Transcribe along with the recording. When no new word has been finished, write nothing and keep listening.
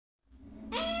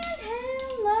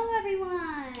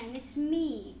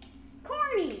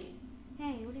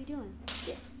you doing?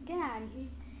 Get out of here.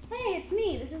 Hey, it's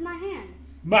me. This is my hand.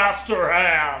 Master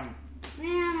Hand!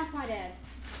 Man, that's my dad.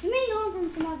 You may know him from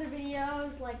some other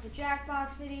videos, like the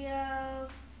Jackbox video,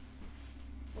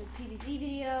 the PVZ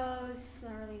videos, the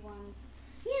early ones.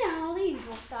 You know, the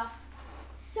usual stuff.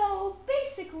 So,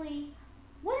 basically,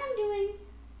 what I'm doing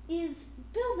is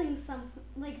building something,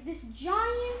 like this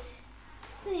giant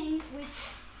thing, which,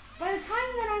 by the time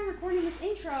that I'm recording this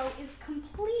intro, is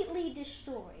completely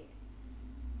destroyed.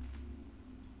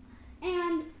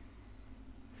 And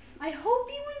I hope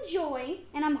you enjoy,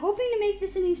 and I'm hoping to make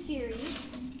this a new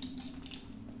series.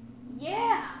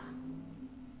 Yeah!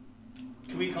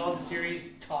 Can we call the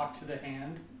series Talk to the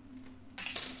Hand?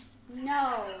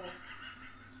 No.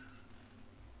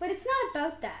 But it's not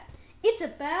about that. It's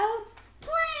about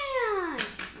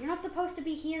plants! You're not supposed to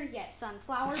be here yet,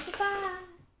 sunflowers. Goodbye.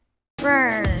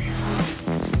 Brr.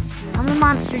 I'm the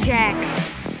Monster Jack.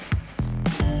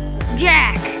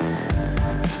 Jack!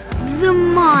 The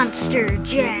Monster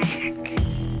Jack.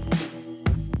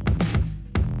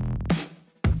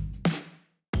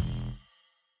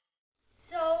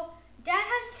 So, Dad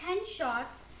has 10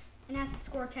 shots and has to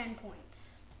score 10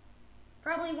 points.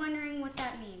 Probably wondering what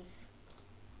that means.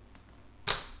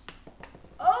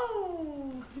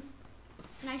 Oh!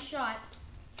 Nice shot.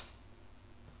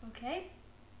 Okay.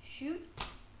 Shoot.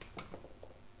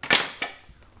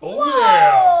 Oh,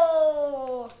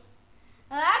 whoa!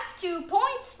 That's 2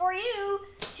 points for you.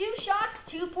 2 shots,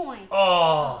 2 points.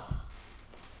 Oh.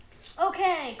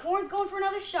 Okay, Corn's going for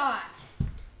another shot.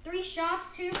 3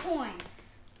 shots, 2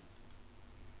 points.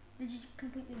 Did you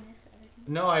completely miss everything?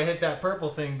 No, I hit that purple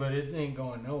thing, but it ain't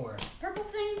going nowhere. Purple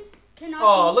thing cannot.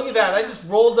 Oh, look at that. I just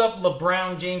rolled up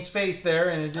LeBron James' face there,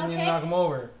 and it didn't even knock him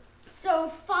over.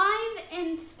 So 5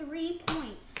 and 3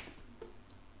 points.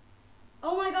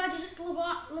 Oh my God, you're just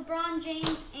LeBron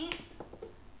James and...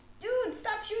 Dude,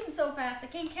 stop shooting so fast. I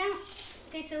can't count.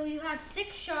 Okay, so you have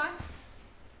 6 shots.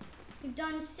 You've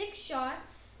done 6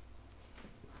 shots.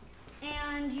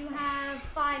 And you have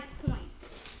 5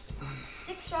 points.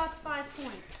 6 shots, 5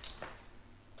 points.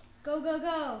 Go, go,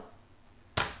 go.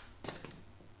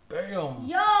 Bam.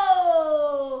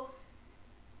 Yo!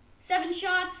 7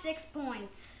 shots, 6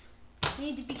 points. You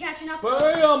need to be catching up. Bam!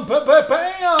 Bam! Bam, bam,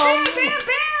 bam!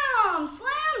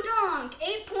 Slam dunk!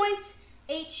 8 points,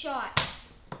 8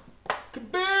 shots.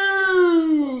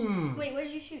 Kaboom! Wait, what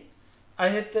did you shoot? I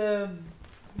hit the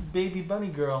baby bunny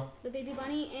girl. The baby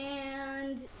bunny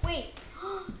and... Wait.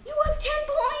 You have 10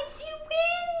 points! You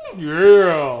win!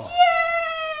 Yeah!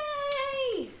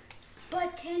 Yay!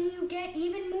 But can you get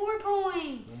even more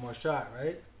points? One more shot,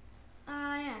 right?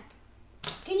 Yeah.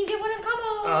 Can you get one of the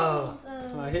combos? Oh,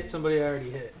 I hit somebody I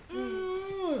already hit.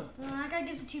 Well, that guy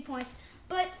gives you 2 points.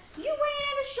 But you ran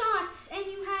out of shots and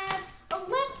you have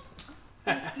 11.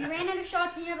 You ran out of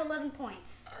shots and you have 11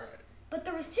 points. All right. But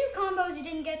there was 2 combos you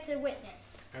didn't get to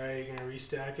witness. All right, you gonna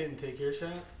restack it and take your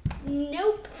shot?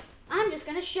 Nope. I'm just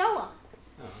gonna show them.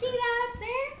 Oh, See okay. that up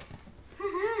there?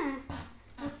 Haha.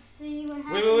 Let's see what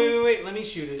happens. Wait. Let me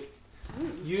shoot it.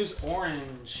 Use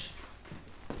orange.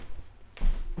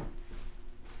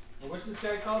 What's this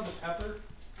guy called? The pepper?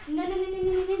 No.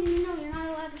 You're not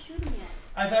allowed to shoot him yet.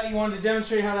 I thought you wanted to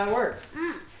demonstrate how that worked.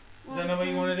 Is that not what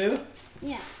you want to do?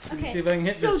 Yeah. Let me Okay. see if I can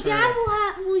hit so this. Dad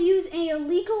will use a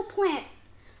illegal plant.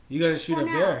 You got to shoot for up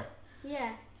now. there.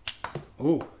 Yeah.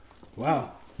 Oh,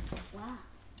 wow. Wow.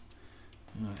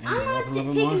 I'm not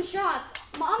taking shots.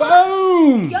 Mama.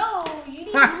 Boom! Yo, you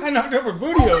need. I knocked over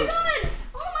Bootios. Oh my God!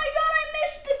 Oh my God! I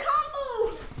missed the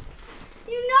combo.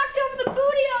 You knocked over the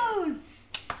Bootios,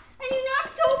 and you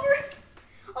knocked over.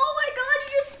 Oh my God! You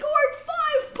just scored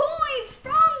 5 points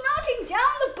from knocking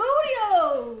down the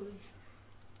Bootios.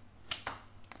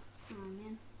 Oh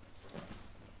man.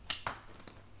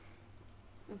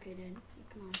 Okay, Dad.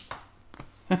 Come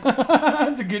on.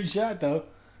 That's a good shot, though.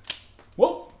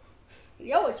 Whoa!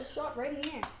 Yo, it just shot right in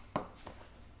the air. So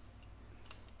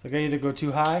I can either go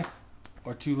too high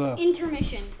or too low.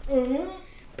 Intermission. Bam!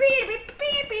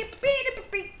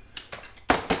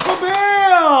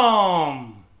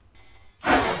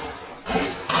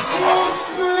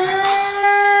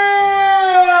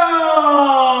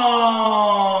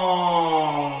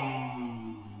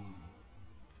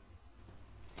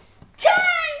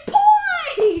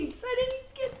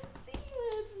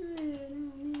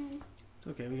 It's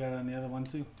okay, we got it on the other one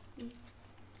too.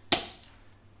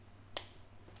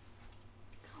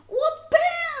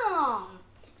 Whoop-bam!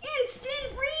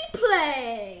 Instant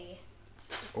replay!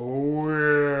 Oh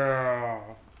yeah!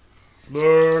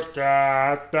 Look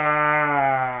at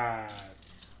that!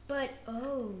 But,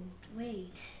 oh,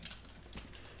 wait.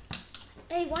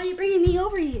 Hey, why are you bringing me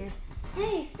over here?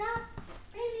 Hey, stop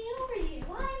bringing me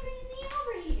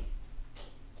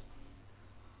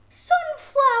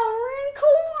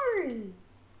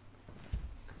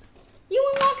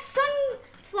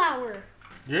sunflower.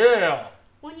 Yeah.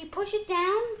 When you push it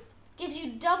down, gives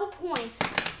you double points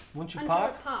Once you until pop,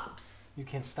 it pops. you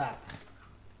can't stop.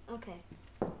 Okay.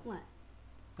 What?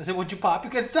 I said, once you pop, you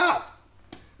can't stop.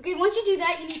 Okay, once you do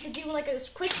that, you need to do like a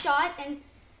quick shot,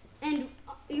 and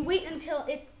you wait until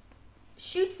it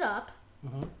shoots up.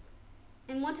 Mm-hmm.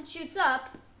 And once it shoots up,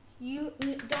 you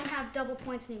don't have double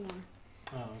points anymore.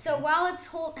 Oh, okay. So while it's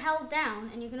held down,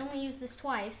 and you can only use this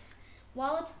twice,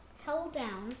 while it's held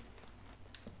down,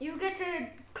 you get to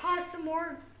cause some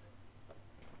more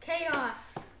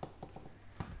chaos.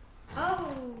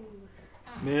 Oh.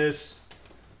 Miss.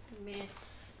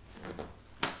 Miss.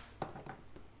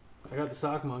 I got the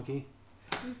sock monkey.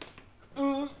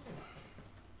 You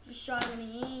shot him in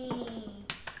the knee.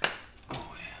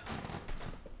 Oh, yeah.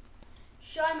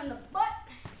 Shot him in the butt.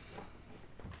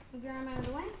 Move your arm out of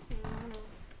the way. I'm going to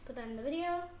put that in the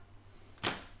video.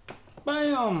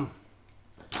 Bam!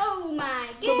 Oh my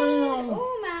god! Ba-bam.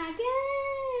 Oh my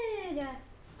god!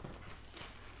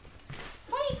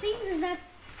 Funny things is that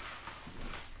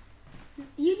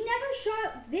you never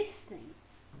shot this thing.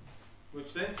 Which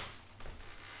thing?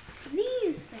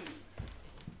 These things.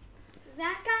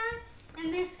 That guy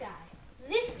and this guy.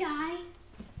 This guy,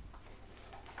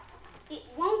 it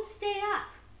won't stay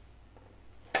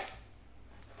up.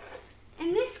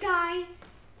 And this guy,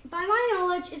 by my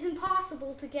knowledge, is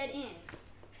impossible to get in.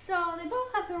 So they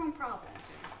both have their own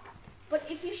problems. But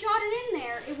if you shot it in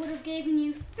there, it would have given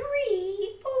you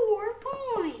 4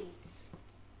 points.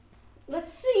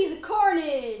 Let's see the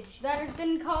carnage that has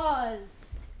been caused.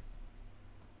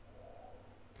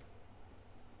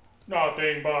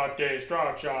 Nothing but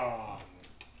destruction.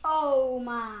 Oh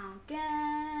my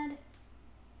god.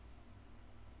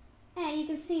 Hey, you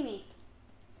can see me.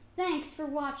 Thanks for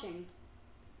watching.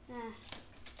 I'm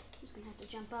just gonna have to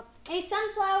jump up. Hey,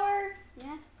 sunflower!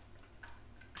 Yeah?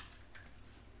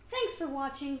 Thanks for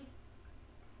watching.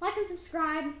 Like and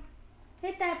subscribe.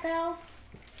 Hit that bell.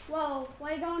 Whoa,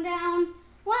 why are you going down?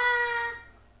 Wah!